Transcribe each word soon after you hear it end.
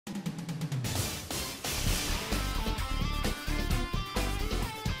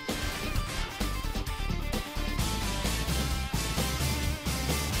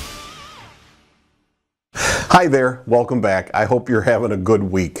Hi there, welcome back. I hope you're having a good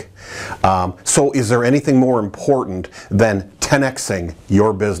week. So is there anything more important than 10xing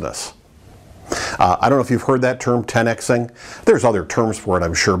your business? I don't know if you've heard that term, 10xing. There's other terms for it,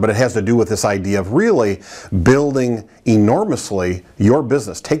 I'm sure, but it has to do with this idea of really building enormously your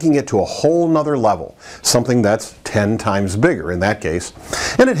business, taking it to a whole nother level, something that's 10 times bigger in that case.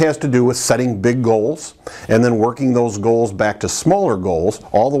 And it has to do with setting big goals and then working those goals back to smaller goals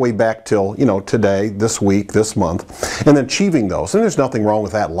all the way back till, today, this week, this month, and then achieving those. And there's nothing wrong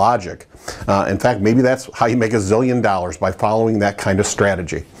with that logic. In fact, maybe that's how you make $1 zillion by following that kind of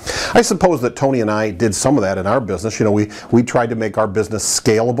strategy. I suppose that Tony and I did some of that in our business. We tried to make our business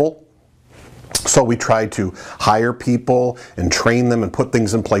scalable. So we tried to hire people and train them and put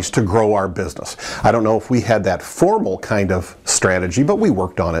things in place to grow our business. I don't know if we had that formal kind of strategy, but we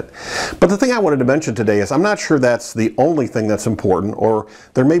worked on it. But the thing I wanted to mention today is I'm not sure that's the only thing that's important, or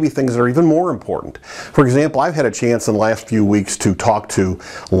there may be things that are even more important. For example, I've had a chance in the last few weeks to talk to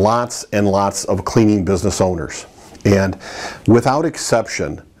lots and lots of cleaning business owners. And without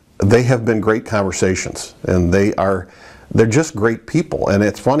exception, they have been great conversations, and they're just great people. And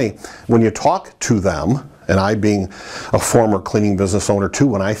it's funny, when you talk to them, and I being a former cleaning business owner too,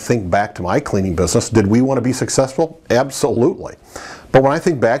 when I think back to my cleaning business, did we want to be successful? Absolutely. But when I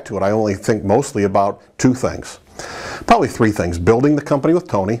think back to it, I only think mostly about two things. Probably three things. Building the company with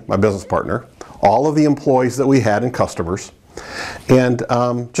Tony, my business partner, all of the employees that we had and customers, and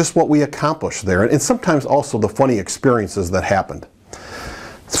just what we accomplished there. And sometimes also the funny experiences that happened.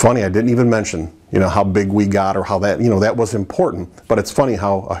 It's funny, I didn't even mention, how big we got or how that, that was important, but it's funny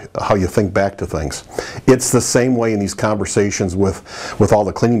how you think back to things. It's the same way in these conversations with all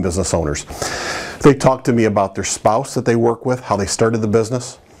the cleaning business owners. They talk to me about their spouse that they work with, how they started the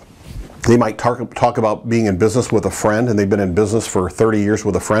business. They might talk about being in business with a friend, and they've been in business for 30 years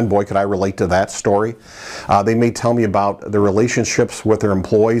with a friend. Boy, could I relate to that story. They may tell me about their relationships with their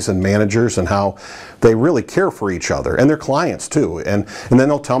employees and managers and how they really care for each other, and their clients too. And then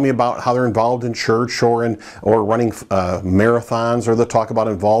they'll tell me about how they're involved in church or running marathons, or they'll talk about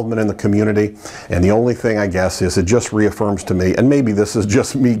involvement in the community. And the only thing, I guess, is it just reaffirms to me, and maybe this is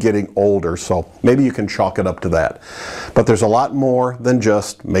just me getting older, so maybe you can chalk it up to that. But there's a lot more than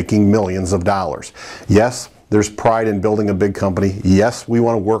just making millions of dollars. Yes, there's pride in building a big company. Yes, we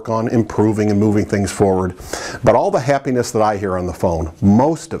want to work on improving and moving things forward. But all the happiness that I hear on the phone,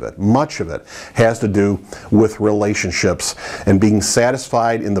 most of it, much of it, has to do with relationships and being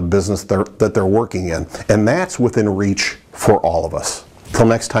satisfied in the business that they're working in. And that's within reach for all of us. Till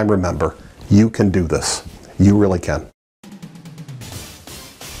next time, remember, you can do this. You really can.